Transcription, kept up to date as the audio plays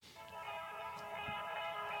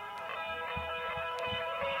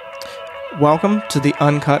Welcome to the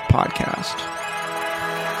Uncut Podcast.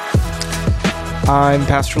 I'm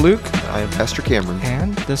Pastor Luke. I am Pastor Cameron.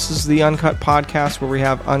 And this is the Uncut Podcast, where we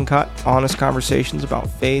have uncut, honest conversations about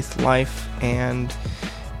faith, life, and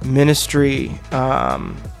ministry.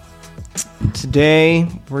 Today,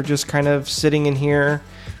 we're just kind of sitting in here.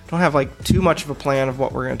 Don't have like too much of a plan of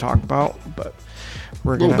what we're going to talk about, but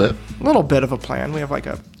we're going to... A little bit of a plan. We have like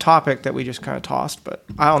a topic that we just kind of tossed, but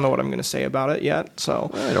I don't know what I'm going to say about it yet, so...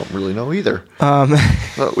 I don't really know either.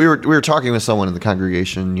 But we were talking with someone in the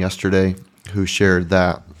congregation yesterday who shared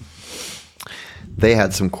that they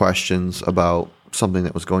had some questions about something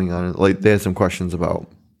that was going on. Like, they had some questions about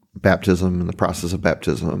baptism and the process of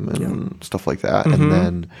baptism and stuff like that. Mm-hmm. And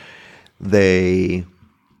then they...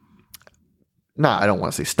 I don't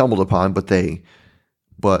want to say stumbled upon, but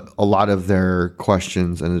a lot of their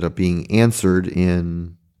questions ended up being answered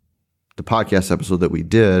in the podcast episode that we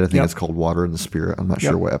did. I think it's called Water in the Spirit. I'm not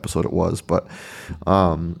sure what episode it was, but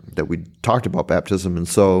that we talked about baptism. And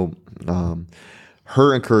so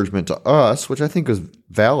her encouragement to us, which I think was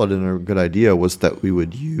valid and a good idea, was that we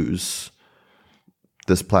would use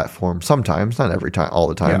this platform sometimes, not every time, all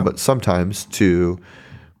the time, but sometimes to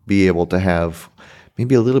be able to have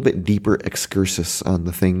maybe a little bit deeper excursus on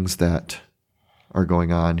the things that are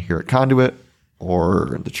going on here at Conduit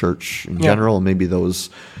or in the church in general, and maybe those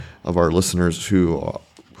of our listeners who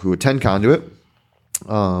attend Conduit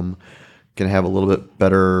can have a little bit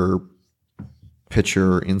better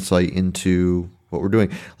picture, insight into what we're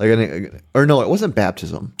doing. It wasn't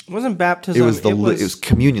baptism. It wasn't baptism. It was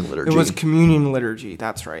communion liturgy. It was communion liturgy.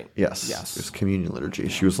 That's right. Yes. It was communion liturgy.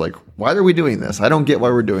 She was like, "Why are we doing this? I don't get why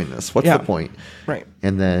we're doing this. What's the point?" Right.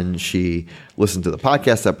 And then she listened to the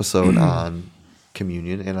podcast episode on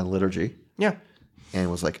communion and on liturgy. Yeah.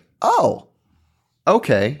 And was like, "Oh,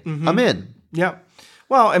 okay, I'm in." Yeah.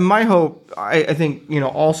 Well, and my hope, I think,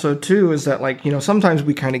 also too, is that sometimes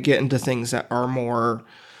we kind of get into things that are more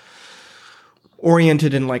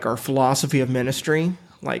oriented in like our philosophy of ministry,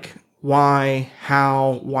 like why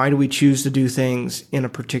do we choose to do things in a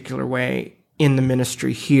particular way in the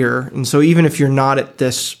ministry here? And so even if you're not at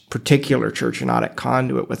this particular church, you're not at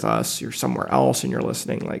Conduit with us, you're somewhere else and you're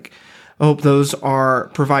listening, I hope those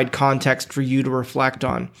provide context for you to reflect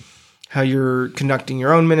on how you're conducting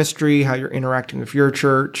your own ministry, how you're interacting with your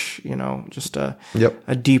church, just a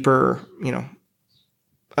deeper,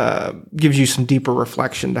 gives you some deeper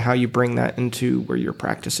reflection to how you bring that into where you're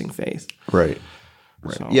practicing faith. Right.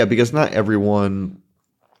 So. Yeah, because not everyone,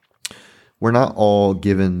 we're not all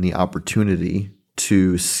given the opportunity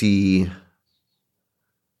to see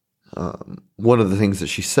one of the things that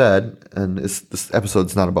she said, and this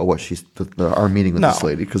episode's not about what our meeting with this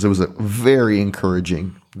lady, because it was very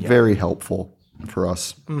encouraging, very helpful for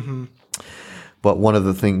us. Mm-hmm. But one of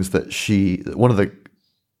the things that one of the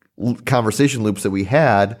conversation loops that we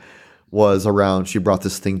had was around, she brought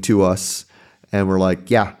this thing to us, and we're like,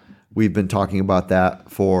 we've been talking about that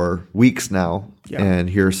for weeks now, and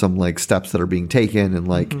here are some steps that are being taken, and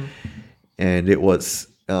and it was.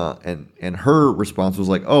 And her response was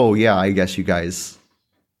like, "Oh yeah, I guess you guys,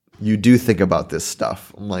 you do think about this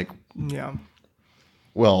stuff." I'm like, "Yeah,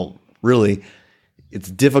 well, really, it's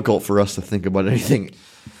difficult for us to think about anything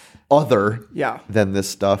other than this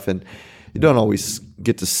stuff, and you don't always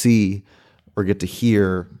get to see or get to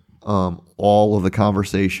hear all of the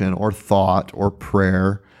conversation or thought or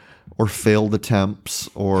prayer or failed attempts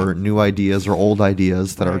or new ideas or old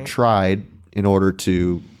ideas that are tried in order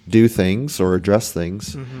to do things or address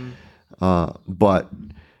things." But,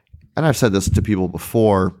 and I've said this to people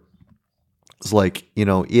before, it's like,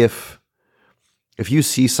 if you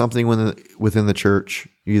see something within the church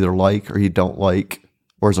you either like or you don't like,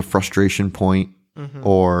 or as a frustration point,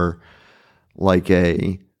 or like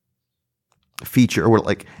a feature, or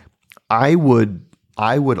I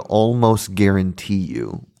would almost guarantee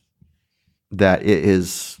you that it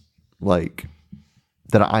is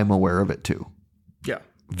that I'm aware of it too. Yeah.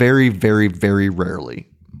 Very, very, very rarely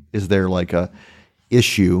is there a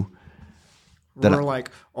issue that we're like,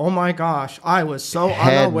 "Oh my gosh, I was so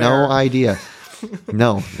had unaware." No idea.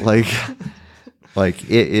 No, it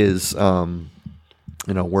is.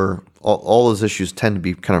 We're all those issues tend to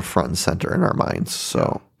be kind of front and center in our minds.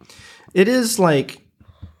 So it is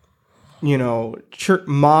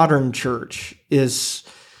modern church is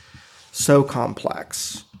so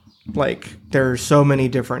complex. There's so many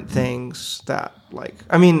different things that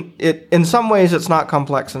in some ways it's not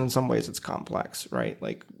complex, and in some ways it's complex, right?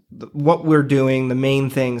 What we're doing, the main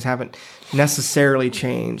things haven't necessarily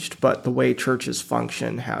changed, but the way churches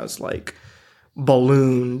function has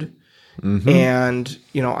ballooned. Mm-hmm. And,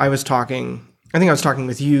 I was talking I think I was talking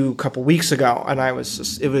with you a couple weeks ago, and I was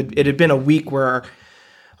just, it had been a week where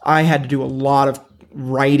I had to do a lot of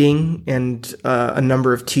writing and a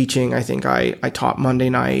number of teaching. I think I taught Monday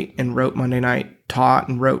night and wrote Monday night, taught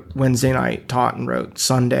and wrote Wednesday night, taught and wrote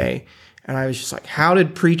Sunday. And I was just like, how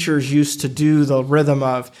did preachers used to do the rhythm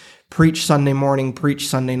of preach Sunday morning, preach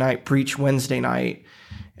Sunday night, preach Wednesday night?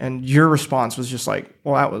 And your response was just like,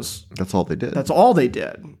 well, that's all they did. That's all they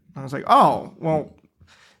did. I was like, oh, well,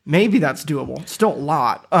 maybe that's doable. Still a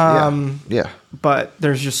lot. Yeah. But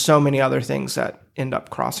there's just so many other things that end up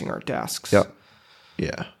crossing our desks. Yep.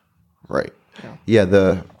 Yeah. Right.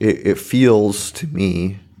 Yeah. It feels to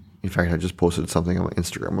me, in fact, I just posted something on my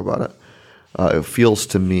Instagram about it. It feels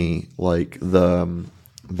to me like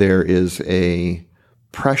there is a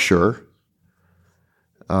pressure,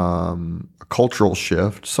 a cultural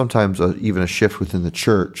shift, sometimes even a shift within the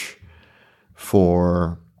church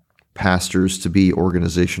for pastors to be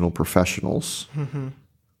organizational professionals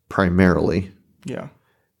primarily. Yeah.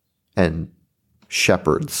 And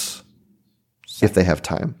shepherds if they have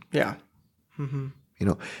time. Yeah.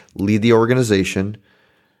 Lead the organization,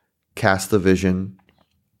 cast the vision,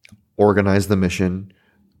 organize the mission,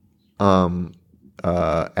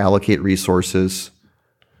 allocate resources,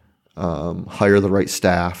 hire the right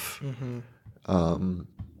staff,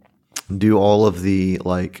 do all of the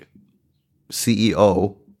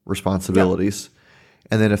CEO responsibilities.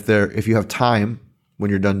 And then if you have time when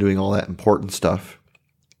you're done doing all that important stuff,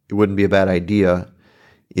 it wouldn't be a bad idea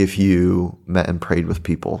if you met and prayed with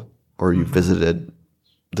people, or you visited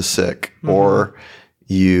the sick, or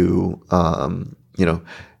you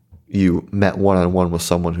you met one-on-one with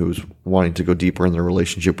someone who's wanting to go deeper in their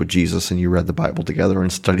relationship with Jesus, and you read the Bible together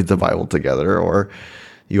and studied the Bible together, or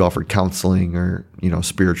you offered counseling or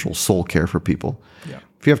spiritual soul care for people. Yeah.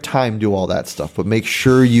 If you have time, do all that stuff, but make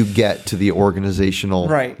sure you get to the organizational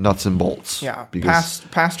nuts and bolts. Yeah,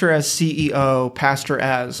 pastor as CEO, pastor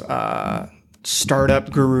as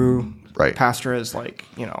startup guru, right? Pastor as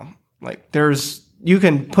you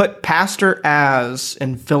can put pastor as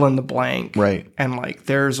and fill in the blank, right? And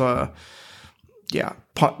there's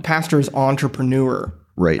pastor as entrepreneur,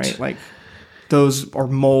 right? Like those are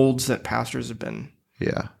molds that pastors have been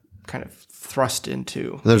kind of thrust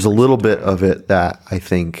into. There's a little bit of it that I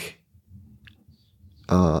think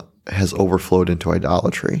has overflowed into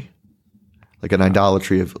idolatry, like an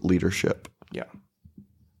idolatry of leadership. Yeah.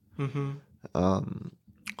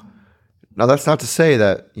 Now, that's not to say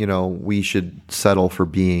that we should settle for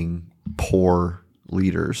being poor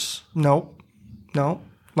leaders. No,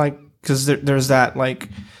 because there's that like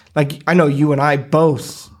I know you and I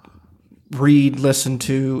both read, listen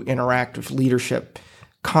to, interact with leadership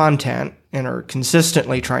content and are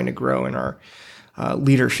consistently trying to grow in our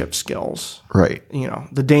leadership skills. Right.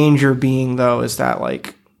 The danger being, though, is that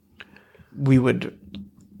we would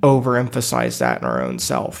overemphasize that in our own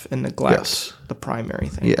self and neglect the primary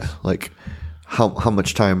thing. Yeah. How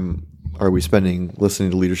much time are we spending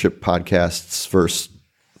listening to leadership podcasts versus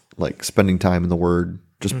spending time in the Word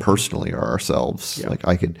just personally or ourselves? Yeah.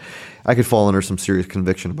 I could fall under some serious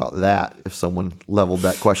conviction about that if someone leveled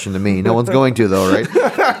that question to me. No one's going to, though, right?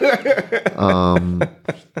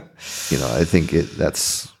 I think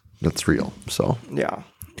that's real. So yeah.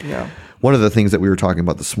 One of the things that we were talking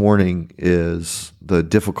about this morning is the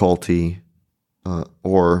difficulty, I'll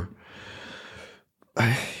call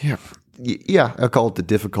it the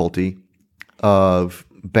difficulty of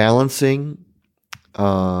balancing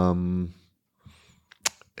a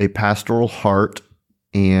pastoral heart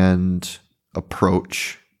and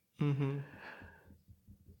approach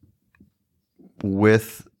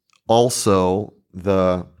with also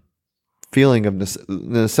the feeling of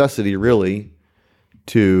necessity, really,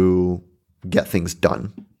 to get things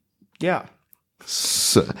done. Yeah.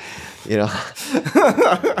 So,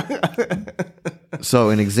 so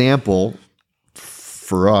an example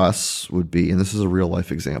for us would be, and this is a real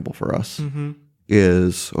life example for us,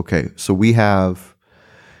 is, okay, so we have,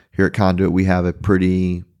 here at Conduit, we have a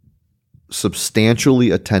pretty substantially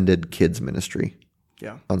attended kids ministry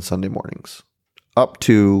on Sunday mornings. Up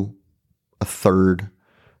to a third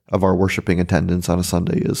of our worshiping attendance on a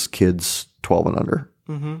Sunday is kids 12 and under.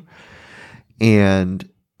 And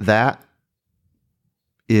that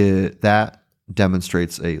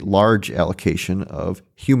demonstrates a large allocation of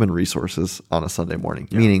human resources on a Sunday morning,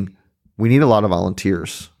 meaning we need a lot of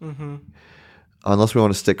volunteers. Unless we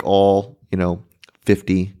want to stick all,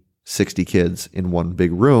 50, 60 kids in one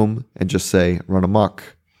big room and just say, run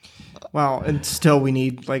amok. Well, and still we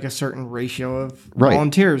need a certain ratio of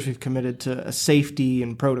volunteers. We've committed to a safety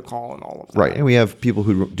and protocol and all of that. Right. And we have people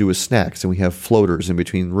who do with snacks, and we have floaters in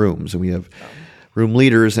between rooms, and we have room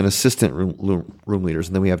leaders and assistant room leaders,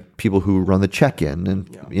 and then we have people who run the check-in,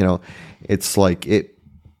 and it's like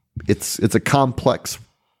it's a complex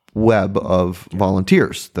web of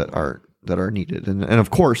volunteers that are needed, and of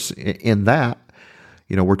course in that,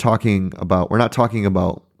 we're not talking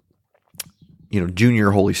about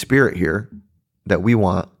junior Holy Spirit here that we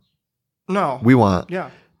want. No, we want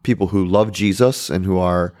people who love Jesus and who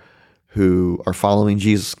are following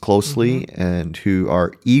Jesus closely, and who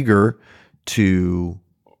are eager to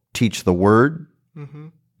teach the word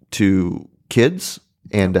to kids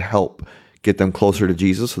and to help get them closer to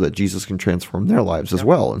Jesus so that Jesus can transform their lives as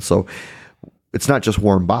well. And so it's not just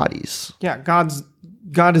warm bodies. Yeah, God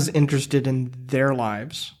is interested in their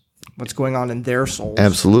lives, what's going on in their souls.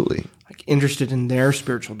 Absolutely. Like interested in their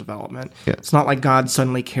spiritual development. Yeah. It's not like God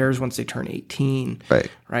suddenly cares once they turn 18.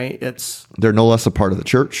 Right? They're no less a part of the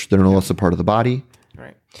church. They're no less a part of the body.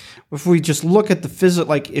 Right. If we just look at the physical,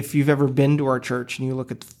 like if you've ever been to our church and you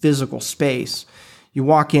look at the physical space, you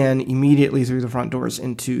walk in immediately through the front doors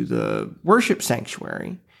into the worship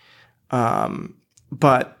sanctuary.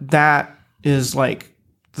 But that is like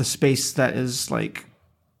the space that is like,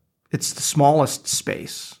 it's the smallest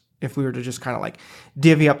space. If we were to just kind of like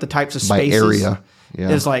divvy up the types of spaces, by area,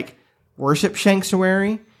 is like worship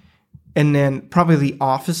sanctuary, and then probably the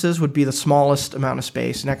offices would be the smallest amount of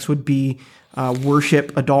space. Next would be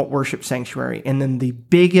adult worship sanctuary, and then the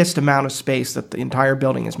biggest amount of space that the entire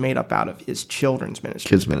building is made up out of is children's ministry.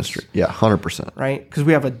 Kids ministry, 100%. Right, because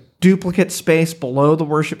we have a duplicate space below the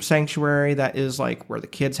worship sanctuary that is like where the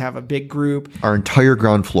kids have a big group. Our entire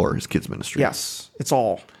ground floor is kids ministry. Yes, it's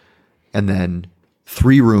all. And then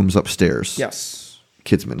 3 rooms upstairs. Yes.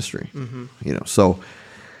 Kids ministry. So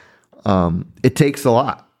it takes a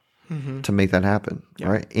lot to make that happen.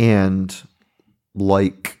 Right. And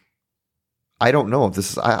like, I don't know if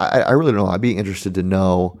this is, I really don't know. I'd be interested to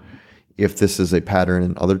know if this is a pattern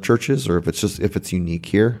in other churches or if it's unique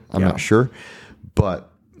here. I'm not sure. But,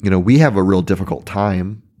 we have a real difficult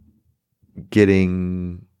time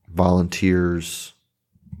getting volunteers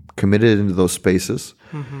committed into those spaces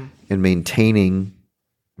and maintaining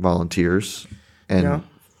volunteers. And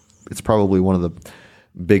it's probably one of the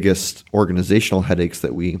biggest organizational headaches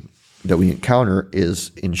that we encounter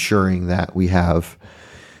is ensuring that we have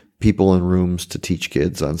people in rooms to teach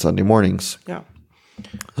kids on Sunday mornings. Yeah.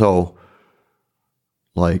 So,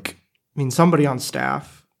 like, I mean, somebody on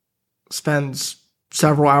staff spends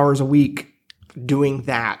several hours a week doing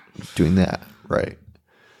that. Right.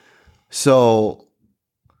 So,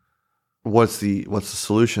 what's the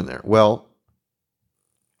solution there? Well,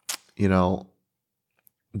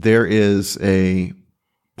 there is a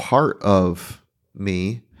part of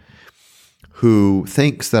me who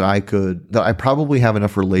thinks that I probably have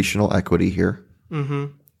enough relational equity here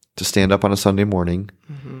to stand up on a Sunday morning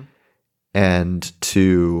and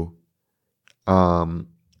to, for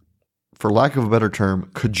lack of a better term,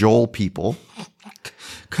 cajole people.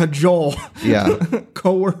 Cajole. Yeah.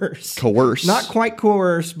 Coerce. Not quite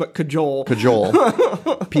coerce, but cajole.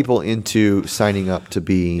 People into signing up to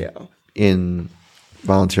be in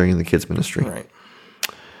volunteering in the kids ministry. Right.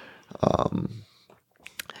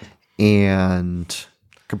 And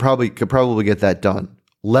could probably get that done.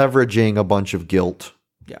 Leveraging a bunch of guilt.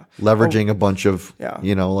 Yeah. Leveraging a bunch of,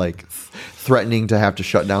 like threatening to have to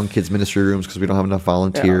shut down kids ministry rooms because we don't have enough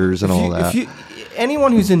volunteers and all that.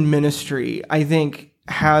 Anyone who's in ministry, I think,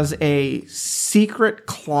 has a secret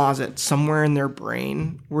closet somewhere in their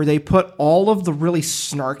brain where they put all of the really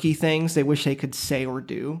snarky things they wish they could say or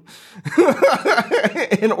do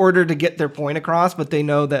in order to get their point across, but they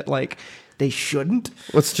know that like they shouldn't.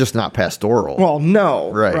 Well, it's just not pastoral. Well,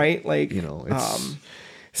 no, right? Like,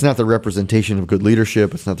 it's not the representation of good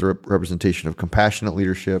leadership. It's not the representation of compassionate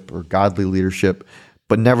leadership or godly leadership,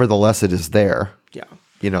 but nevertheless, it is there. Yeah.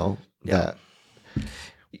 That.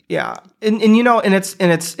 Yeah. And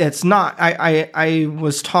it's not, I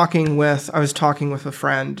was talking with a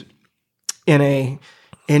friend in a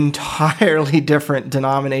entirely different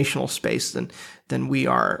denominational space than we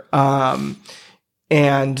are.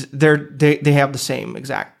 And they have the same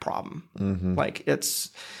exact problem. Like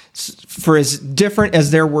it's for as different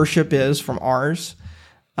as their worship is from ours,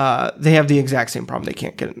 they have the exact same problem. They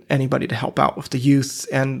can't get anybody to help out with the youth.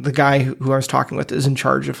 And the guy who I was talking with is in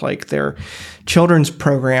charge of like their children's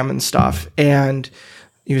program and stuff. And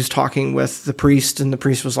he was talking with the priest, and the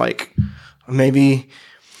priest was like, maybe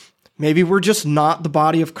we're just not the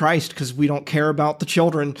body of Christ because we don't care about the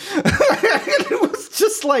children. It was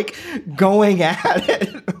just like going at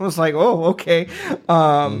it. I was like, oh, okay.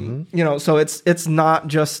 So it's not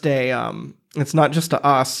just it's not just to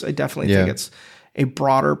us. I definitely think it's a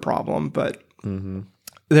broader problem, but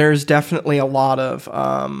there's definitely a lot of,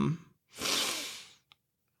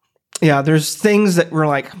 there's things that we're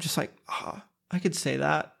like, I'm just like, I could say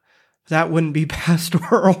that. That wouldn't be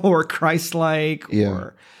pastoral or Christ-like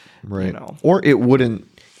or, right. Or it wouldn't,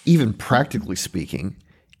 even practically speaking,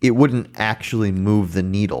 it wouldn't actually move the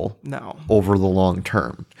needle over the long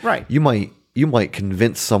term. Right. You might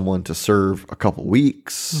convince someone to serve a couple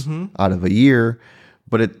weeks out of a year,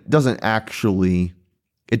 but it doesn't actually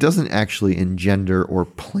engender or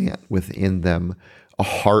plant within them a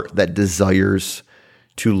heart that desires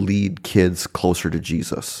to lead kids closer to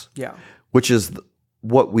Jesus. Yeah. Which is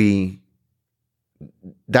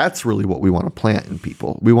that's really what we want to plant in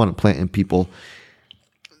people. We want to plant in people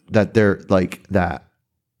that they're like that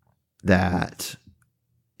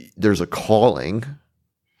there's a calling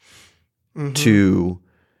to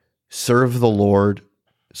serve the Lord,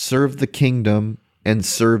 serve the kingdom, and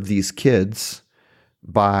serve these kids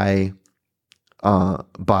by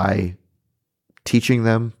teaching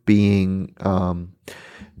them, being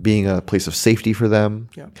a place of safety for them,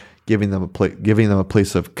 giving them a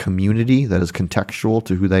place of community that is contextual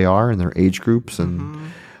to who they are and their age groups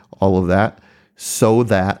and all of that, so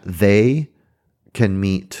that they can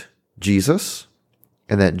meet Jesus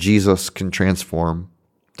and that Jesus can transform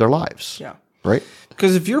their lives. Yeah. Right?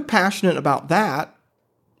 Because if you're passionate about that,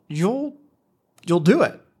 you'll do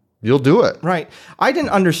it. You'll do it. Right. I didn't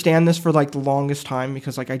understand this for like the longest time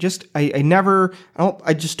because like I just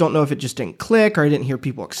don't know if it just didn't click or I didn't hear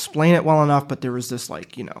people explain it well enough, but there was this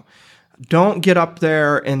like, don't get up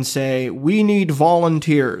there and say, we need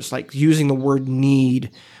volunteers. Like using the word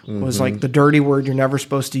need was like the dirty word you're never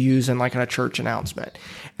supposed to use in like in a church announcement.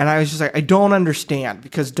 And I was just like, I don't understand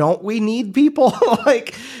because don't we need people?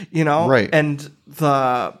 Like, right. And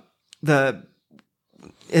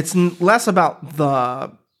it's less about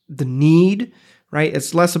the need, right?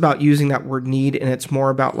 It's less about using that word need and it's more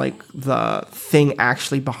about like the thing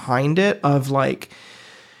actually behind it of like,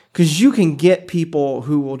 because you can get people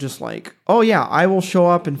who will just like, oh yeah, I will show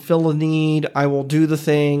up and fill a need. I will do the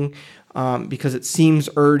thing because it seems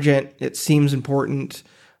urgent. It seems important.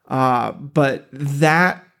 But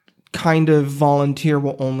that kind of volunteer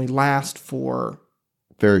will only last for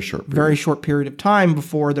very short period of time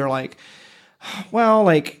before they're like, well,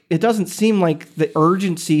 like it doesn't seem like the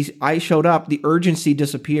urgency, I showed up, the urgency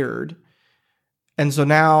disappeared. And so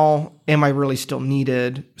now, am I really still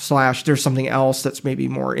needed? / there's something else that's maybe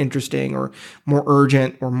more interesting or more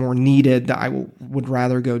urgent or more needed that I would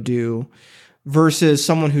rather go do versus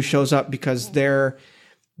someone who shows up because they're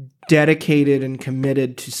dedicated and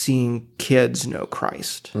committed to seeing kids know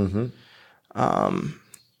Christ.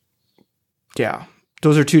 Yeah.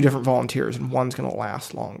 Those are two different volunteers and one's going to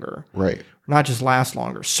last longer. Right. Not just last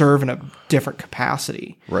longer, serve in a different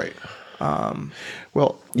capacity. Right.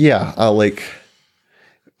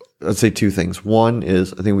 I'd say two things. One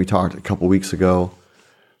is, I think we talked a couple weeks ago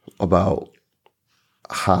about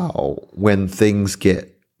how when things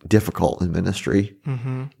get difficult in ministry,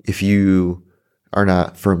 if you are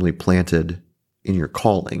not firmly planted in your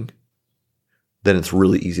calling, then it's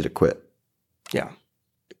really easy to quit. Yeah.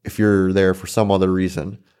 If you're there for some other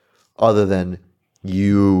reason other than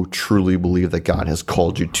you truly believe that God has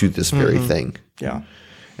called you to this very thing. Yeah.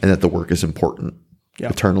 And that the work is important,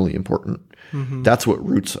 eternally important. That's what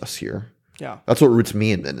roots us here. Yeah. That's what roots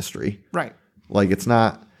me in ministry. Right. Like it's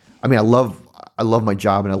not, I mean, I love my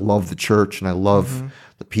job and I love the church and I love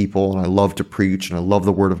the people and I love to preach and I love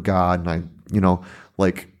the word of God and I,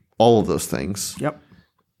 like all of those things. Yep.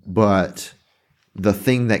 But the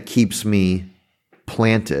thing that keeps me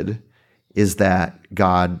planted is that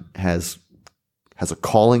God has a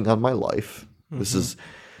calling on my life. This is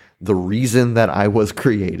the reason that I was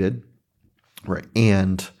created. Right.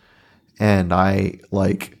 And I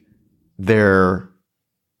like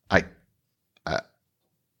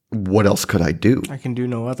what else could I do? I can do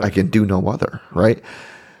no other. I can do no other. Right.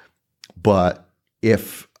 But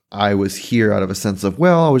if I was here out of a sense of,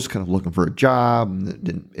 well, I was just kind of looking for a job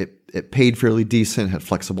and it paid fairly decent, had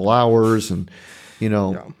flexible hours and,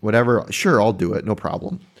 whatever, sure, I'll do it. No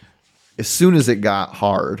problem. As soon as it got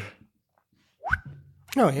hard.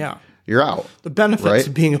 Oh yeah. You're out. The benefits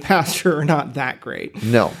of being a pastor are not that great.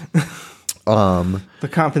 No. The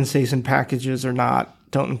compensation packages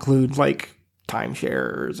don't include like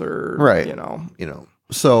timeshares or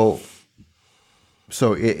So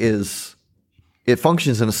it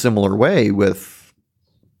functions in a similar way with,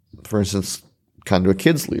 for instance, Conduit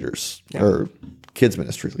Kids leaders or kids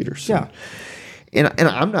ministry leaders. Yeah. And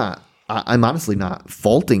I'm honestly not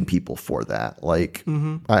faulting people for that. Like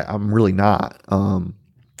I'm really not.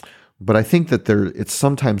 But I think that it's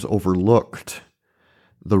sometimes overlooked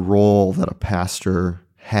the role that a pastor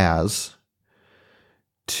has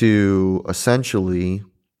to essentially,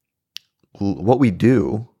 what we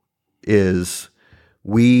do is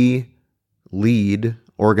we lead,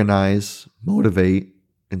 organize, motivate,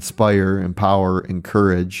 inspire, empower,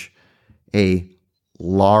 encourage a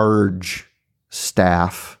large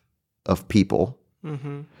staff of people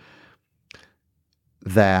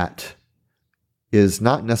that is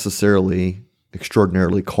not necessarily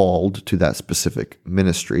extraordinarily called to that specific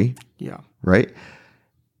ministry. Yeah. Right?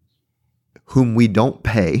 Whom we don't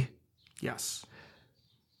pay. Yes.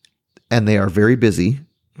 And they are very busy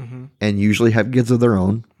and usually have kids of their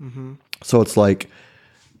own. So it's like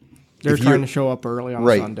they're trying to show up early on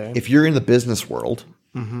Sunday. If you're in the business world,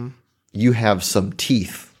 you have some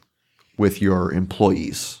teeth with your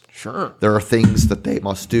employees. Sure. There are things that they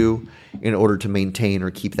must do in order to maintain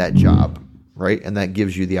or keep that job, right? And that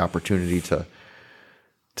gives you the opportunity to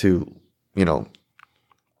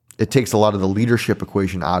it takes a lot of the leadership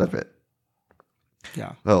equation out of it.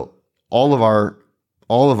 Yeah. Well, all of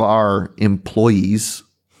our employees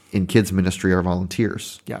in kids ministry are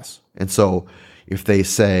volunteers. Yes. And so if they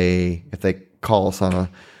call us on a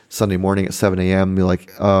Sunday morning at 7 a.m., be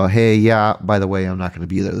like, hey, yeah, by the way, I'm not going to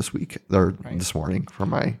be there this week or this morning for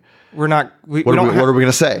my. What are we going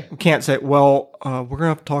to say? We can't say, well, we're going to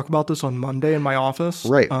have to talk about this on Monday in my office.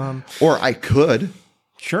 Right. Or I could.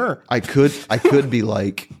 Sure. I could be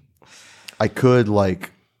like,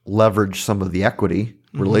 leverage some of the equity,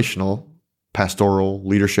 relational, pastoral,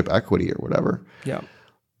 leadership equity or whatever. Yeah.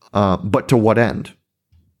 But to what end?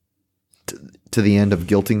 To the end of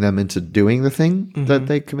guilting them into doing the thing that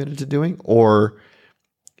they committed to doing? Or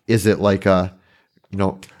is it like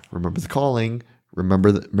remember the calling,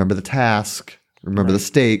 remember the task, remember the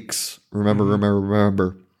stakes,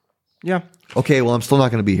 remember. Yeah. Okay, well, I'm still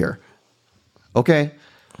not going to be here. Okay,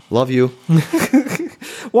 love you.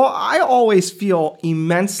 Well, I always feel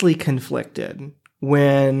immensely conflicted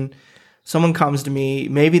when someone comes to me,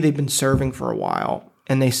 maybe they've been serving for a while,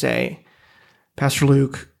 and they say, Pastor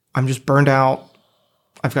Luke, I'm just burned out.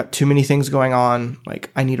 I've got too many things going on. Like,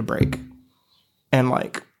 I need a break. And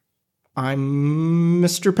like, I'm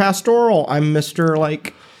Mr. Pastoral. I'm Mr.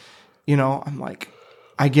 I'm like,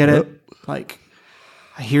 I get it. Like,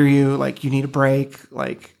 I hear you. Like, you need a break.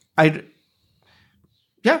 Like,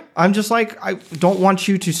 I'm just like, I don't want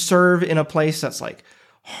you to serve in a place that's like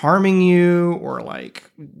harming you or like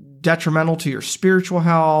detrimental to your spiritual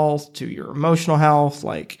health, to your emotional health.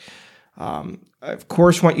 Like, I of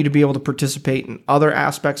course want you to be able to participate in other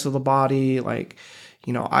aspects of the body. Like,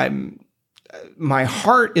 my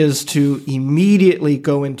heart is to immediately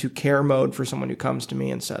go into care mode for someone who comes to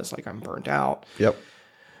me and says like, I'm burnt out. Yep.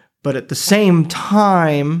 But at the same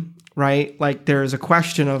time, right, like there's a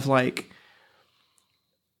question of like,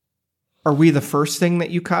 are we the first thing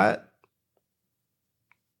that you cut?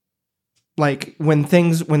 Like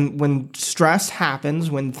when stress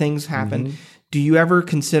happens, when things happen, do you ever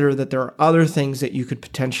consider that there are other things that you could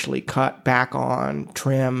potentially cut back on,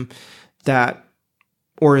 trim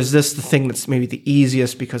or is this the thing that's maybe the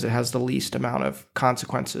easiest because it has the least amount of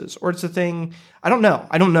consequences? Or it's a thing, I don't know.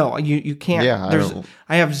 You can't,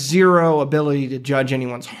 I have zero ability to judge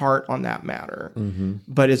anyone's heart on that matter.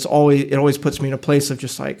 But it always puts me in a place of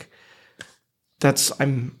just like,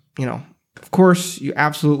 of course, we're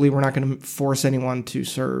not going to force anyone to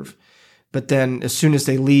serve. But then as soon as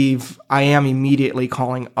they leave, I am immediately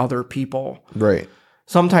calling other people. Right.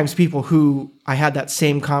 Sometimes people who I had that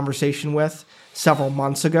same conversation with several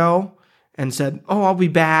months ago and said, oh, I'll be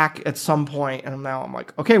back at some point. And now I'm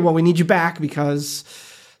like, okay, well, we need you back because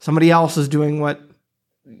somebody else is doing what,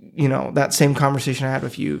 that same conversation I had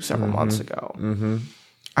with you several months ago.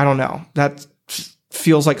 I don't know. That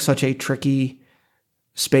feels like such a tricky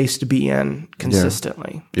space to be in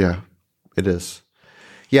consistently. Yeah, it is.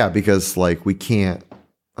 Yeah, because like we can't,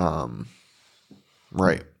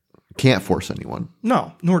 can't force anyone.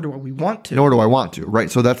 No, nor do we want to. Nor do I want to. Right.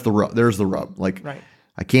 So that's the rub. There's the rub. Like,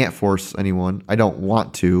 I can't force anyone. I don't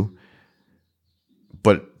want to.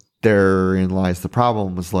 But therein lies the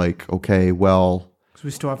problem. Is like, okay, well, because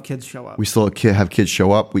we still have kids show up. We still have kids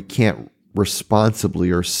show up. We can't responsibly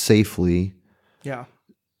or safely,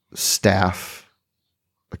 staff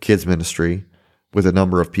a kids ministry with a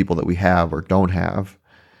number of people that we have or don't have.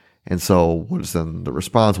 And so what is then the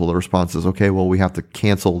response? Well, the response is, okay, well, we have to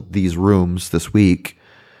cancel these rooms this week.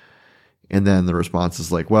 And then the response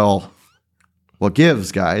is like, well, what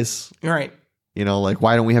gives, guys? Right. Like,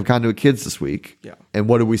 why don't we have Conduit Kids this week? Yeah. And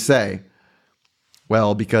what do we say?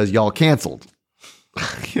 Well, because y'all canceled.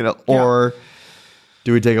 Or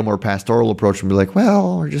do we take a more pastoral approach and be like,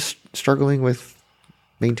 well, we're just struggling with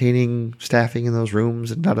maintaining staffing in those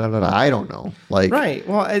rooms and I don't know. Like, right.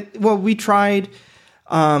 Well, we tried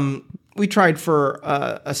for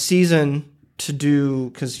a season to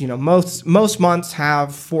do, because most months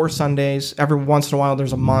have 4 Sundays. Every once in a while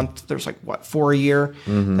there's a month, there's 4 a year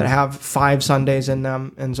that have 5 Sundays in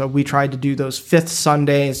them, and so we tried to do those 5th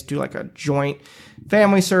Sundays, do like a joint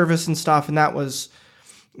family service and stuff, and that was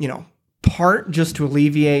part just to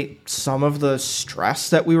alleviate some of the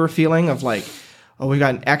stress that we were feeling of we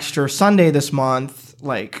got an extra Sunday this month.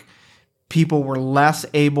 People were less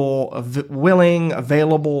willing,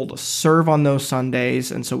 available to serve on those Sundays.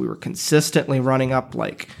 And so we were consistently running up,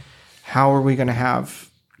 how are we going to have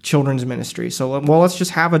children's ministry? So, let's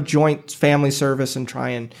just have a joint family service and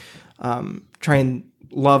try and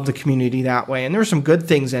love the community that way. And there were some good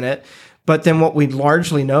things in it. But then what we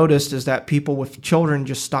largely noticed is that people with children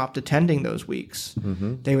just stopped attending those weeks.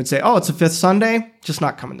 Mm-hmm. They would say, oh, it's a 5th Sunday, just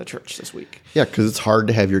not coming to church this week. Yeah, because it's hard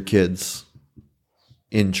to have your kids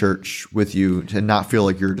in church with you to not feel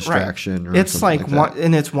like you're a distraction. Right. Or it's something like that.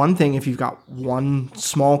 And it's one thing if you've got one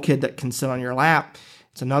small kid that can sit on your lap.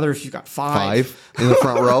 It's another if you've got 5 in the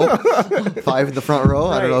front row. 5 in the front row.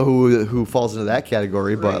 Right. I don't know who falls into that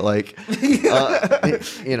category, but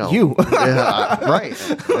you right.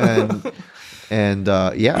 And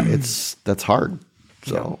that's hard.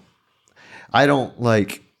 So I don't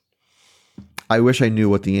I wish I knew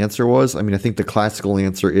what the answer was. I mean, I think the classical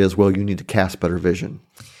answer is, well, you need to cast better vision.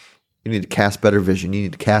 You need to cast better vision. You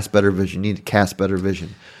need to cast better vision. You need to cast better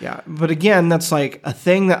vision. Yeah. But again, that's a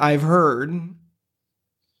thing that I've heard.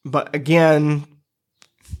 But again,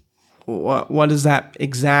 what does that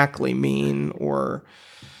exactly mean? Or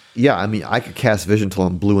yeah, I mean, I could cast vision till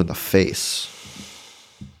I'm blue in the face.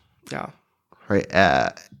 Yeah. Right.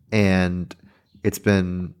 And it's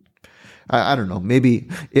been, I don't know. Maybe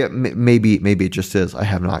it just is. I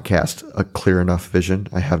have not cast a clear enough vision.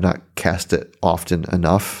 I have not cast it often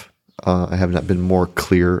enough. I have not been more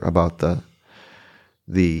clear about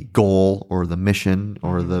the goal or the mission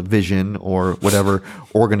or the vision or whatever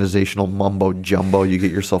organizational mumbo jumbo you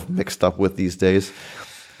get yourself mixed up with these days.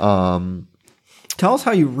 Tell us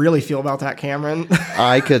how you really feel about that, Cameron.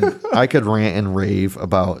 I could rant and rave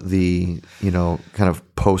about the kind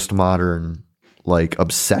of postmodern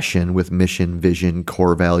obsession with mission, vision,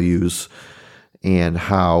 core values, and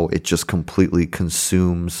how it just completely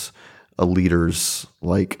consumes a leader's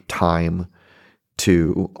time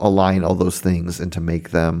to align all those things and to make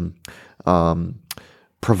them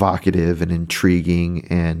provocative and intriguing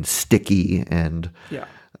and sticky and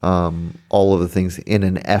all of the things in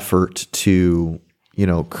an effort to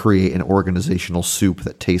create an organizational soup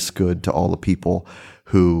that tastes good to all the people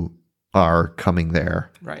who are coming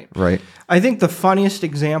there. Right. I think the funniest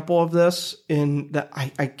example of this in that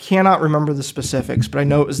I cannot remember the specifics, but I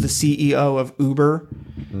know it was the CEO of Uber.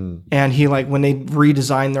 And he when they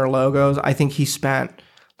redesigned their logos, I think he spent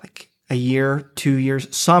a year, 2 years,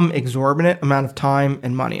 some exorbitant amount of time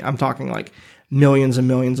and money. I'm talking millions and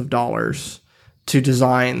millions of dollars to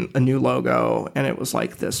design a new logo. And it was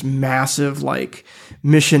this massive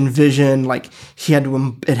mission vision. It had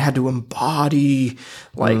to embody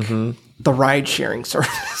the ride sharing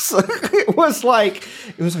service. it was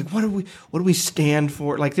what do we stand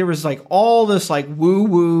for? There was all this woo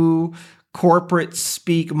woo corporate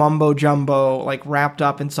speak mumbo jumbo wrapped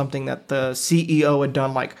up in something that the CEO had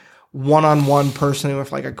done one-on-one personally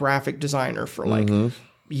with a graphic designer for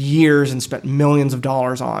years and spent millions of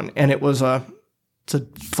dollars on. And it's a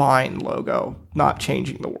fine logo, not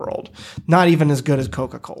changing the world, not even as good as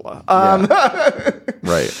Coca-Cola.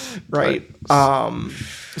 Right.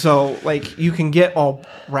 So you can get all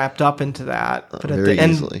wrapped up into that, but at the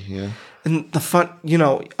end, easily, yeah. And the fun, you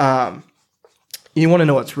want to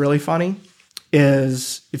know what's really funny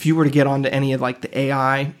is if you were to get onto any of the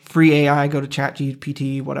AI, free AI, go to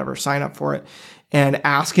ChatGPT, whatever, sign up for it and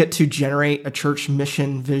ask it to generate a church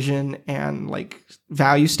mission, vision, and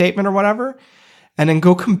value statement or whatever, and then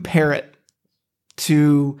go compare it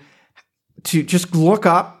to just look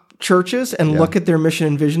up churches and look at their mission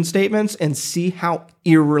and vision statements and see how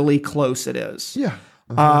eerily close it is. Yeah.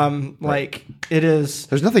 It is.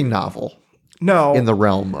 There's nothing novel. No. In the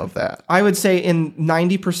realm of that. I would say in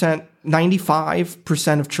 90%,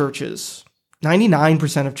 95% of churches,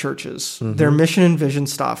 99% of churches, their mission and vision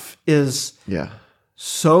stuff is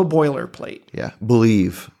so boilerplate. Yeah.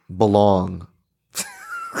 Believe, belong,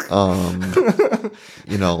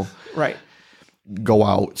 right. Go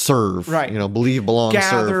out, serve, right. Believe, belong, gather,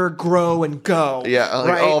 serve. Gather, grow, and go. Yeah.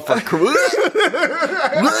 Right? Come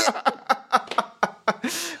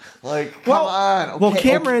on. Okay, well,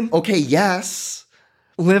 Cameron. Okay, yes.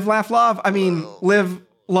 Live, laugh, love. I mean, live,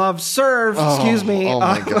 love, serve. Excuse me. Oh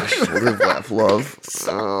my gosh. Live, laugh, love.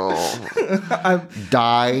 Oh.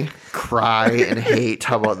 Die, cry, and hate.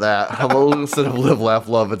 How about that? How about instead of live, laugh,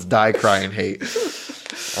 love, it's die, cry, and hate.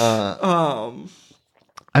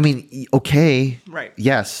 I mean, okay. Right.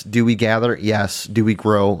 Yes. Do we gather? Yes. Do we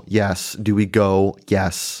grow? Yes. Do we go?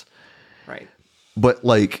 Yes. Right. But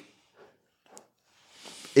like,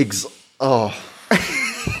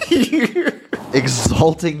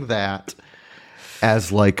 exalting that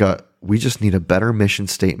as like we just need a better mission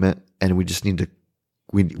statement, and we just need to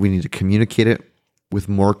we need to communicate it with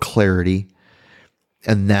more clarity,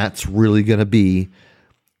 and that's really going to be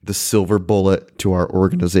the silver bullet to our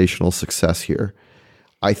organizational success here,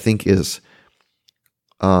 I think is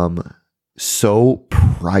so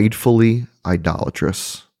pridefully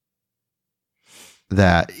idolatrous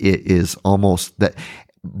that it is almost that,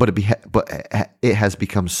 but it has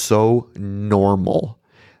become so normal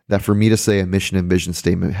that for me to say a mission and vision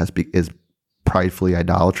statement is pridefully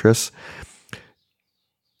idolatrous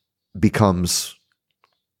becomes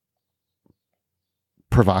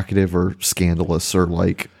provocative or scandalous or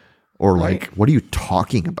like what are you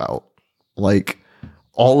talking about? Like,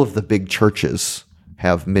 all of the big churches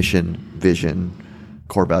have mission, vision,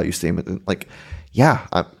 core value statement. And like, yeah,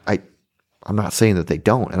 I'm not saying that they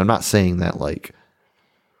don't, and I'm not saying that like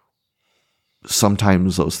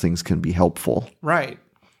sometimes those things can be helpful. Right.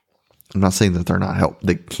 I'm not saying that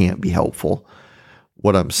they can't be helpful.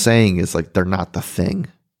 What I'm saying is like they're not the thing.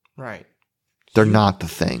 Right. They're not the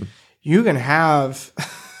thing. You can have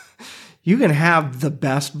the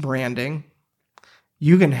best branding.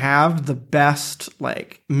 You can have the best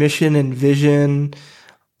like mission and vision,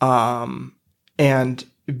 and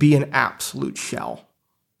be an absolute shell.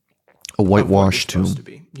 A whitewashed tomb. To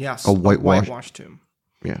be. Yes. A whitewashed tomb.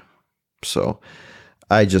 Yeah. So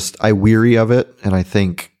I weary of it. And I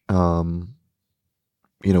think,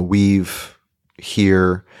 we've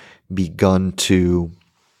here begun to,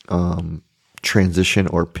 transition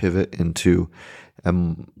or pivot into,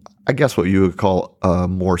 I guess what you would call a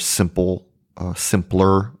more simpler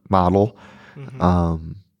model,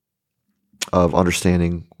 of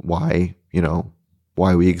understanding why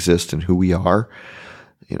we exist and who we are,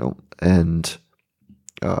 and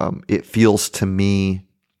it feels to me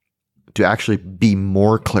to actually be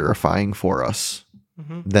more clarifying for us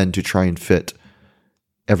than to try and fit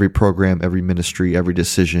every program, every ministry, every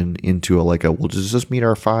decision into well, does this meet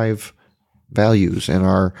our 5 values and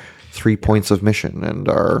our 3 points of mission and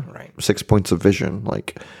our 6 points of vision?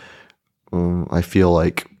 I feel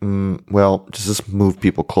like, does this move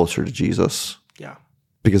people closer to Jesus? Yeah.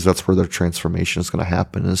 Because that's where their transformation is going to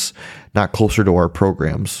happen, is not closer to our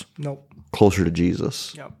programs. Nope. Closer to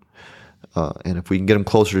Jesus. Yep. And if we can get them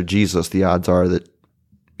closer to Jesus, the odds are that,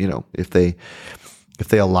 if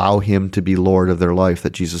they allow him to be Lord of their life,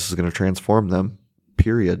 that Jesus is going to transform them,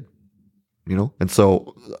 period. And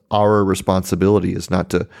so our responsibility is not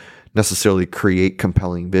to necessarily create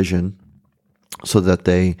compelling vision so that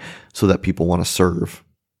people want to serve.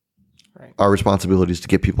 Right. Our responsibility is to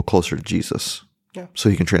get people closer to Jesus. Yeah. So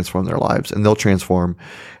he can transform their lives, and they'll transform,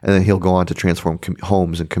 and then he'll go on to transform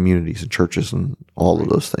homes and communities and churches and all of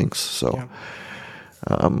those things. So,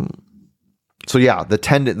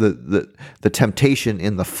 the temptation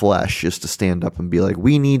in the flesh is to stand up and be like,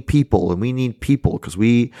 we need people because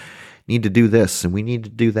we need to do this and we need to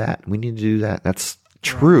do that and we need to do that. That's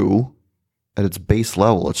true at its base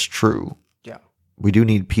level. It's true. Yeah. We do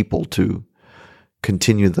need people to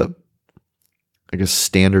continue the,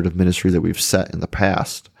 standard of ministry that we've set in the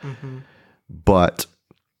past. Mm-hmm. But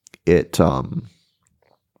it, I'm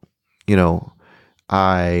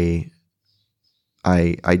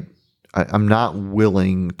not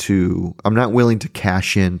willing to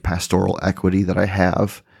cash in pastoral equity that I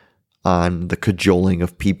have on the cajoling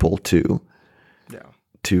of people to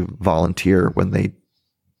volunteer when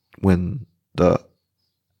the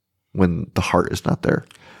heart is not there.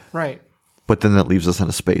 Right. But then that leaves us in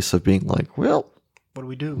a space of being like, well, what do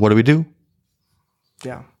we do? What do we do?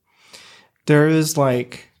 Yeah. There is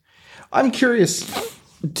I'm curious,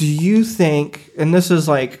 do you think, and this is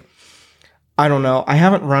I don't know, I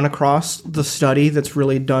haven't run across the study that's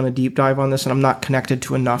really done a deep dive on this, and I'm not connected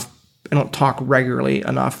to enough, I don't talk regularly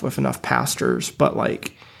enough with enough pastors, but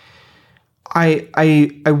I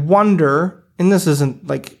wonder, and this isn't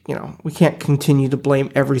we can't continue to blame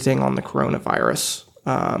everything on the coronavirus,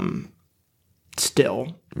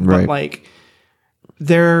 still, right. But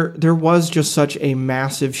there was just such a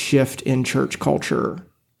massive shift in church culture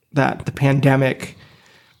that the pandemic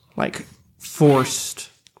forced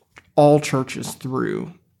all churches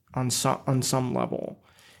through on some level.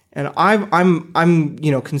 And I'm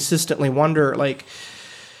consistently wonder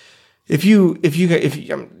if you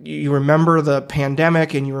remember the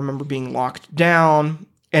pandemic and you remember being locked down,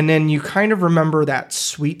 and then you kind of remember that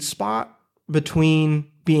sweet spot between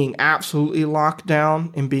being absolutely locked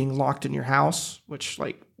down and being locked in your house, which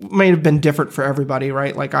like may have been different for everybody,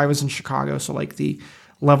 right? Like I was in Chicago, so like the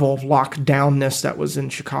level of lockdownness that was in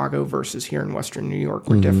Chicago versus here in Western New York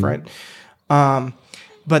were different.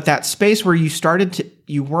 But that space where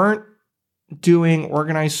you weren't doing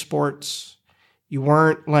organized sports, you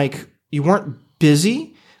weren't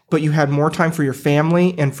busy, but you had more time for your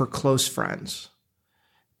family and for close friends.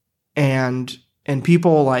 And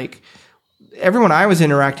people like, everyone I was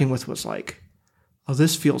interacting with was like, oh,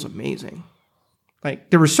 this feels amazing. Like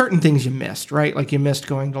there were certain things you missed, right? Like you missed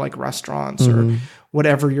going to like restaurants or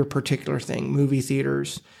whatever your particular thing, movie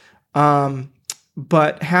theaters.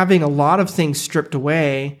 But having a lot of things stripped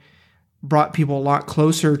away brought people a lot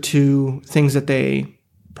closer to things that they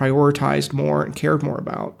prioritized more and cared more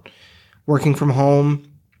about. Working from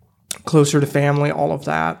home, closer to family, all of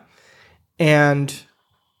that. And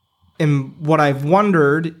what I've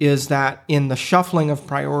wondered is that in the shuffling of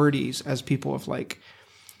priorities as people have like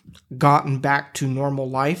gotten back to normal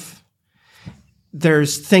life,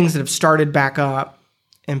 there's things that have started back up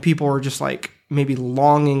and people are just like maybe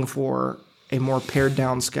longing for a more pared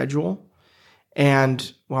down schedule.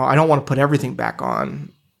 And well, I don't want to put everything back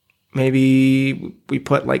on. Maybe we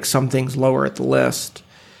put like some things lower at the list.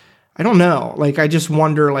 I don't know. Like, I just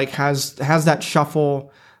wonder, like, has that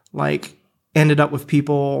shuffle like ended up with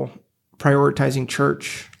people prioritizing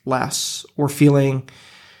church less or feeling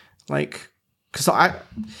like, because it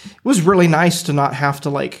was really nice to not have to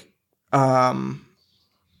like, I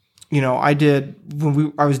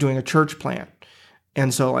was doing a church plant.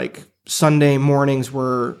 And so like Sunday mornings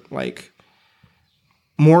were like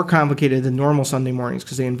more complicated than normal Sunday mornings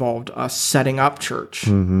because they involved us setting up church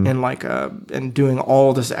and doing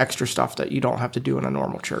all this extra stuff that you don't have to do in a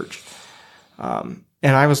normal church. And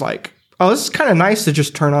I was like, oh, this is kind of nice to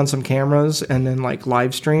just turn on some cameras and then like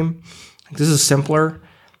live stream. Like, this is simpler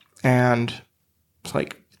and it's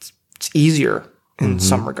like it's easier in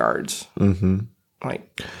some regards.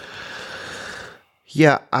 Like,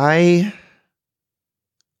 yeah,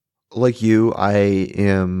 like you, I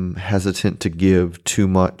am hesitant to give too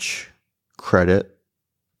much credit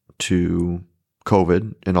to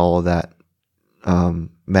COVID and all of that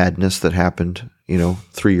madness that happened,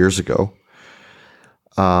 3 years ago.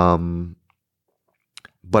 But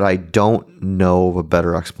I don't know of a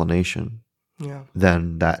better explanation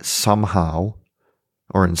than that somehow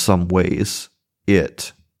or in some ways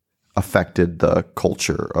it affected the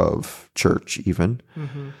culture of church even.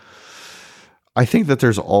 I think that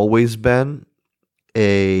there's always been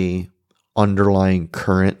a underlying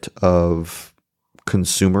current of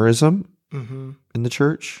consumerism in the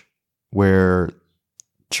church, where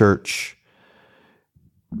church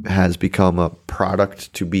has become a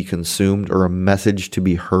product to be consumed or a message to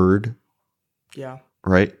be heard. Yeah.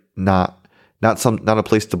 Right? Not a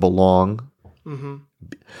place to belong.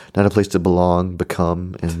 Not a place to belong,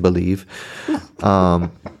 become, and believe. But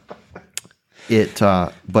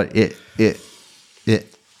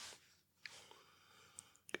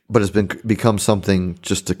it's become something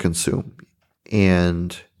just to consume,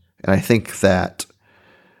 and I think that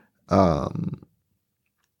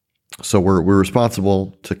so we're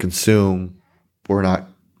responsible to consume, but we're not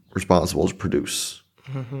responsible to produce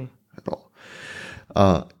at all.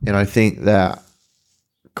 And I think that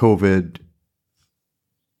COVID,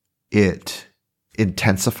 it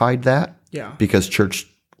intensified that, because church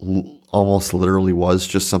almost literally was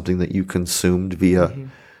just something that you consumed via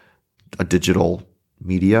a digital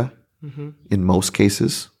media in most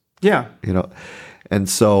cases. Yeah. And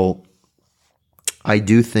so I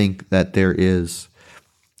do think that there is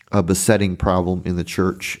a besetting problem in the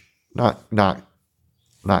church, not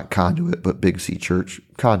Conduit, but Big C Church,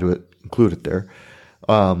 Conduit included there.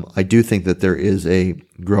 I do think that there is a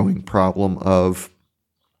growing problem of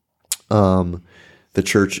the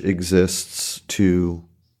church exists to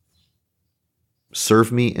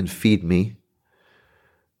serve me and feed me,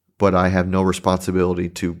 but I have no responsibility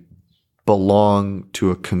to belong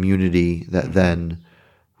to a community that then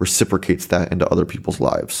reciprocates that into other people's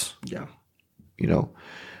lives. Yeah.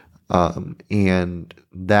 And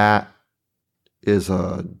that is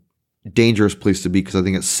a dangerous place to be, because I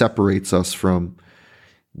think it separates us from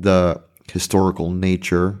the historical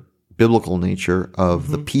nature, biblical nature of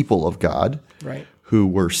the people of God, right, who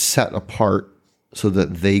were set apart so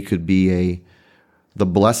that they could be the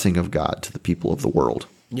blessing of God to the people of the world.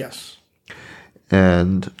 Yes.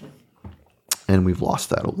 And we've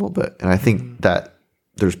lost that a little bit. And I think that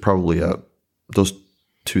there's probably those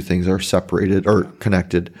two things are separated or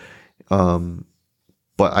connected. But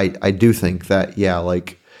I do think that, yeah,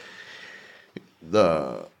 like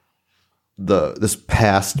this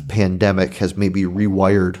past pandemic has maybe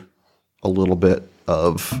rewired a little bit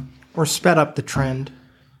of, or sped up the trend.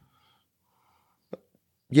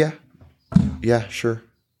 Yeah, sure.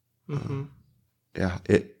 Mm-hmm.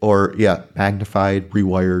 Magnified,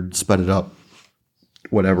 rewired, sped it up,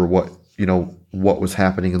 whatever, what was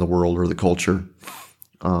happening in the world or the culture.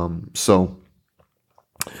 So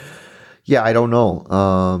yeah, I don't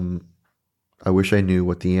know. I wish I knew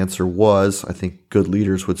what the answer was. I think good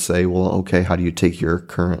leaders would say, well, okay, how do you take your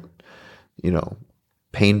current,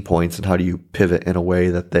 pain points and how do you pivot in a way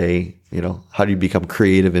that they, how do you become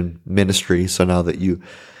creative in ministry? So now that you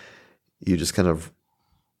just kind of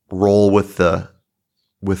roll with the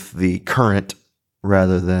current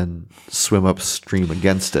rather than swim upstream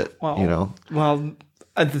against it, Well,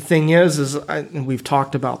 the thing is and we've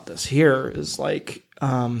talked about this here, is like,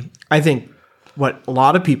 I think what a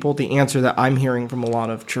lot of people, the answer that I'm hearing from a lot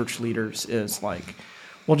of church leaders is like,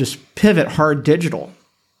 well, just pivot hard digital.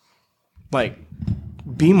 Like,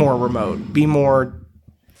 be more remote, be more,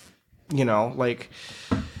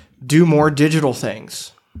 do more digital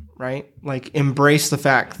things, right? Like, embrace the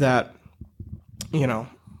fact that,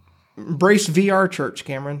 embrace VR church,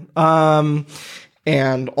 Cameron.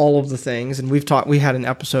 And all of the things. And we had an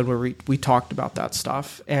episode where we talked about that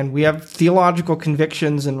stuff, and we have theological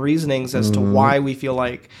convictions and reasonings as to why we feel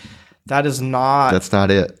like that's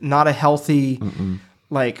not it. Not a healthy,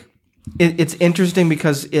 like, it's interesting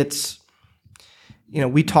because it's,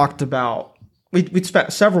 we talked about, we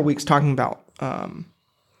spent several weeks talking about,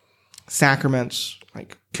 sacraments,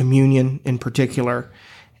 like communion in particular.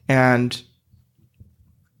 And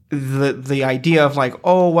the idea of like,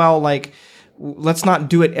 oh, well, like, let's not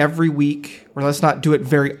do it every week, or let's not do it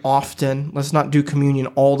very often. Let's not do communion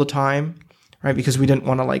all the time, right? Because we didn't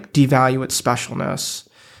want to like devalue its specialness.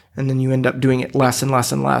 And then you end up doing it less and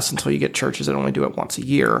less and less until you get churches that only do it once a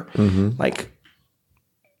year. Mm-hmm. Like,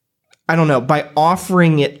 I don't know, by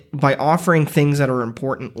offering things that are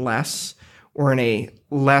important less, or in a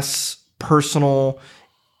less personal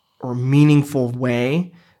or meaningful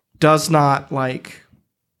way, does not mean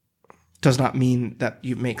that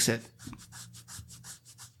you makes it,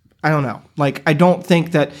 I don't know. Like, I don't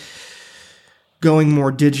think that going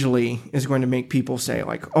more digitally is going to make people say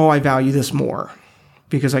like, oh, I value this more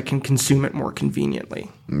because I can consume it more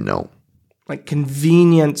conveniently. No. Like,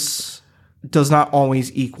 convenience does not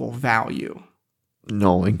always equal value.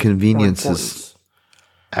 No, and convenience is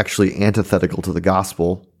actually antithetical to the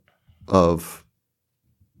gospel of,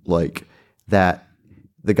 like, that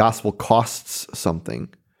the gospel costs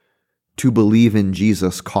something. To believe in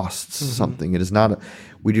Jesus costs something. It is not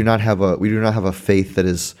we do not have a faith that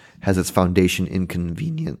has its foundation in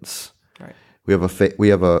convenience. Right. We have a faith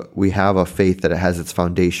that it has its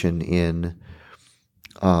foundation in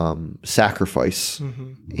sacrifice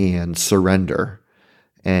and surrender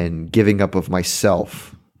and giving up of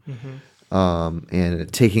myself,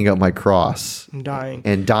 and taking up my cross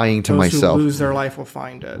and dying to myself. Those who lose their life will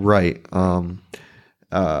find it. Right.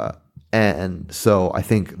 And so I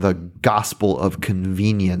think the gospel of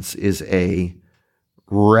convenience is a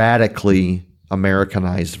radically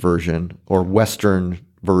Americanized version or Western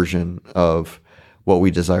version of what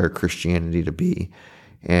we desire Christianity to be.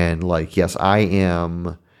 And like, yes,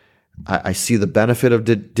 I see the benefit of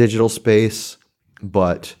digital space,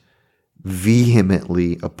 but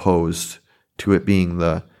vehemently opposed to it being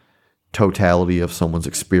the totality of someone's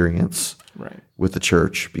experience with the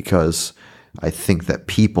church, because I think that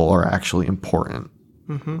people are actually important,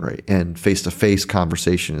 right? And face-to-face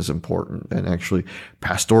conversation is important, and actually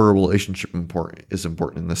pastoral relationship is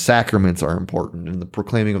important, and the sacraments are important, and the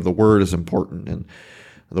proclaiming of the word is important, and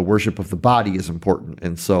the worship of the body is important.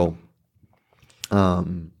 And so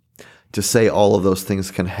to say all of those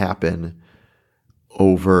things can happen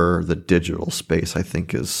over the digital space, I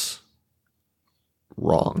think is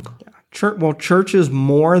wrong. Yeah. Church is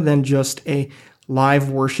more than just a live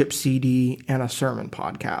worship CD and a sermon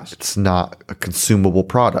podcast. It's not a consumable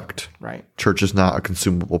product. Right. Church is not a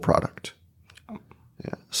consumable product.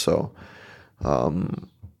 Yeah. So,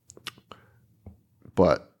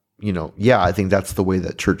 but, I think that's the way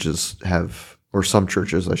that churches have, or some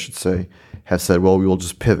churches, I should say, have said, well, we will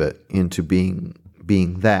just pivot into being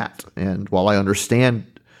that. And while I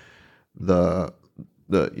understand the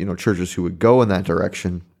churches who would go in that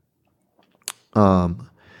direction,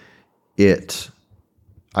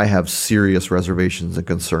 I have serious reservations and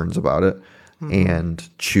concerns about it, and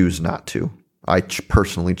choose not to. I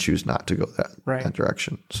personally choose not to go that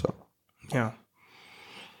direction. So, yeah.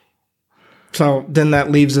 So then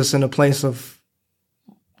that leaves us in a place of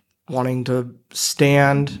wanting to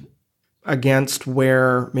stand against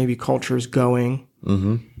where maybe culture is going.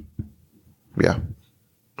 Mm-hmm. Yeah.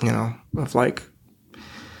 You know, of like,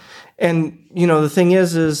 and, you know, the thing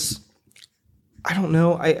is I don't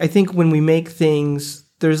know. I think when we make things,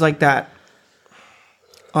 there's like that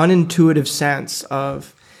unintuitive sense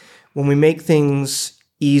of when we make things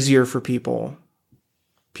easier for people,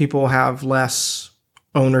 people have less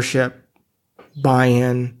ownership,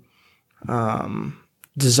 buy-in,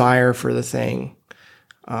 desire for the thing.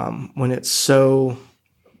 When it's so,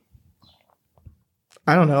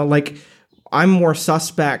 I don't know, like I'm more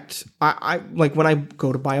suspect. I like when I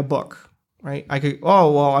go to buy a book, right? I could,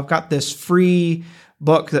 oh, well, I've got this free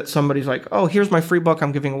book that somebody's like, oh, here's my free book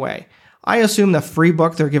I'm giving away. I assume the free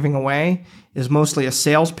book they're giving away is mostly a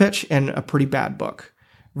sales pitch and a pretty bad book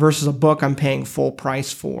versus a book I'm paying full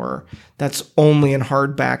price for that's only in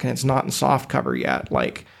hardback and it's not in soft cover yet.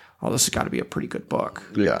 Like, oh, this has got to be a pretty good book.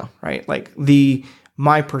 Yeah. Right? Like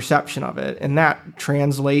my perception of it, and that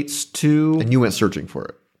translates to... And you went searching for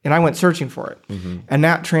it. And I went searching for it. Mm-hmm. And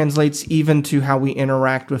that translates even to how we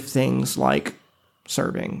interact with things like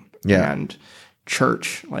serving and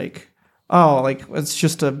church. Like, oh, like it's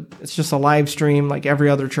just a live stream like every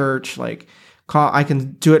other church. Like, I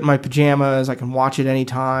can do it in my pajamas. I can watch it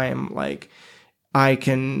anytime. Like,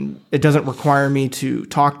 it doesn't require me to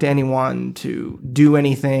talk to anyone, to do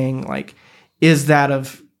anything. Like,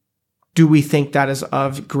 do we think that is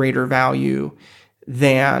of greater value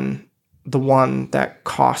than the one that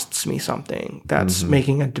costs me something, that's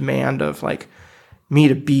making a demand of like me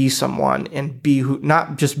to be someone and be who,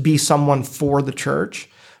 not just be someone for the church,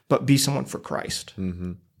 but be someone for Christ.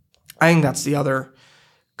 Mm-hmm. I think that's the other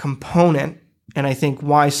component. And I think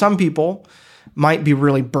why some people might be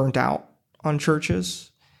really burnt out on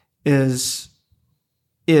churches is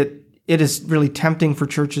it is really tempting for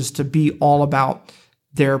churches to be all about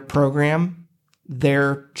their program,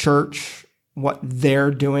 their church, what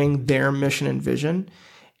they're doing, their mission and vision,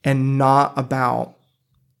 and not about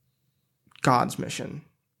God's mission.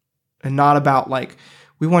 And not about like,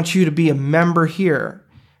 we want you to be a member here,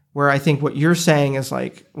 where I think what you're saying is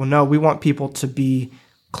like, well, no, we want people to be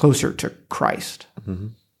closer to Christ. Mm-hmm.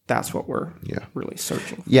 That's what we're really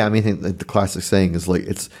searching for. Yeah, I mean, I think the classic saying is like,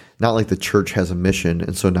 it's not like the church has a mission,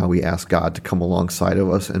 and so now we ask God to come alongside of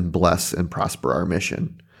us and bless and prosper our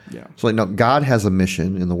mission. Yeah. So like, no, God has a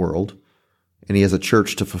mission in the world, and he has a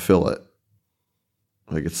church to fulfill it.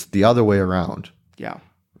 Like, it's the other way around. Yeah.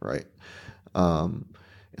 Right.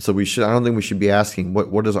 So I don't think we should be asking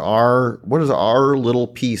what is our little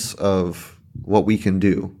piece of what we can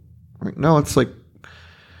do. Right? No, it's like,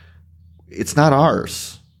 it's not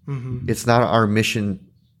ours. Mm-hmm. It's not our mission.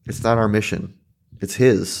 It's not our mission. It's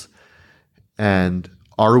his. And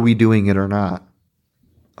are we doing it or not?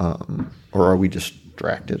 Or are we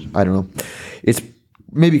distracted? I don't know. It's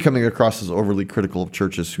maybe coming across as overly critical of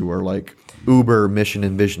churches who are like uber mission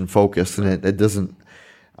and vision focused, and it doesn't.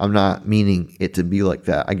 I'm not meaning it to be like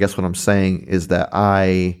that. I guess what I'm saying is that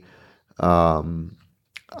I'm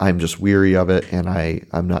just weary of it, and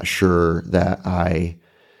I'm not sure that I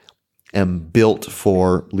am built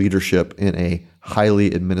for leadership in a highly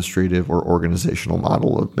administrative or organizational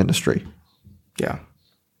model of ministry. Yeah.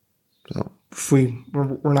 So if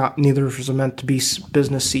we're not, neither of us are meant to be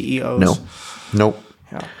business CEOs. No. Nope.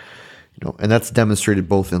 Yeah. And that's demonstrated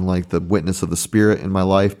both in like the witness of the Spirit in my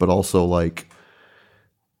life, but also like,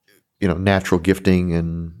 natural gifting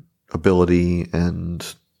and ability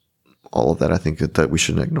and all of that. I think that we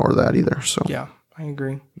shouldn't ignore that either. So yeah, I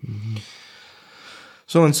agree. Mm-hmm.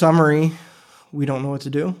 So in summary, we don't know what to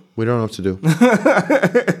do. We don't know what to do.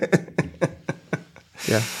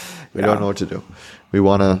 We don't know what to do. We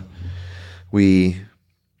want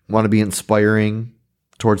to be inspiring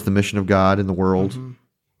towards the mission of God in the world. Mm-hmm.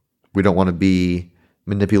 We don't want to be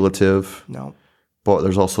manipulative. No. But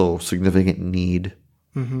there's also significant need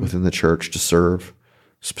within the church to serve,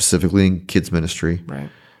 specifically in kids ministry. Right.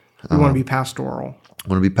 We want to be pastoral. We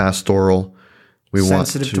want to be pastoral. We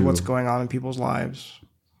sensitive to what's going on in people's lives.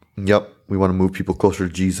 Yep. We want to move people closer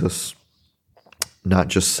to Jesus, not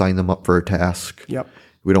just sign them up for a task. Yep.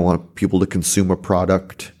 We don't want people to consume a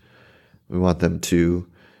product. We want them to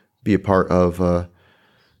be a part of a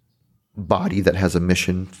body that has a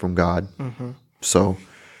mission from God. Mm-hmm. So,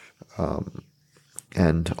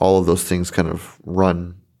 and all of those things kind of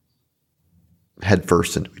run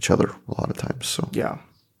headfirst into each other a lot of times. So yeah,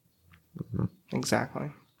 exactly.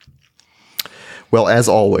 Well, as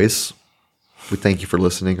always, we thank you for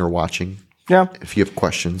listening or watching. Yeah. If you have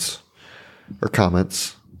questions or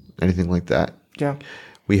comments, anything like that. Yeah.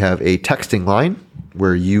 We have a texting line,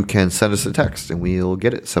 where you can send us a text and we'll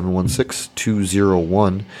get it,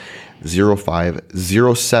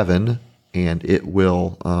 716-201-0507, and it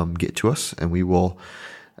will get to us, and we will,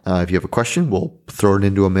 if you have a question, we'll throw it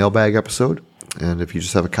into a mailbag episode, and if you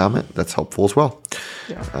just have a comment, that's helpful as well.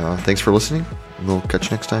 Yeah. Thanks for listening. We'll catch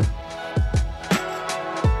you next time.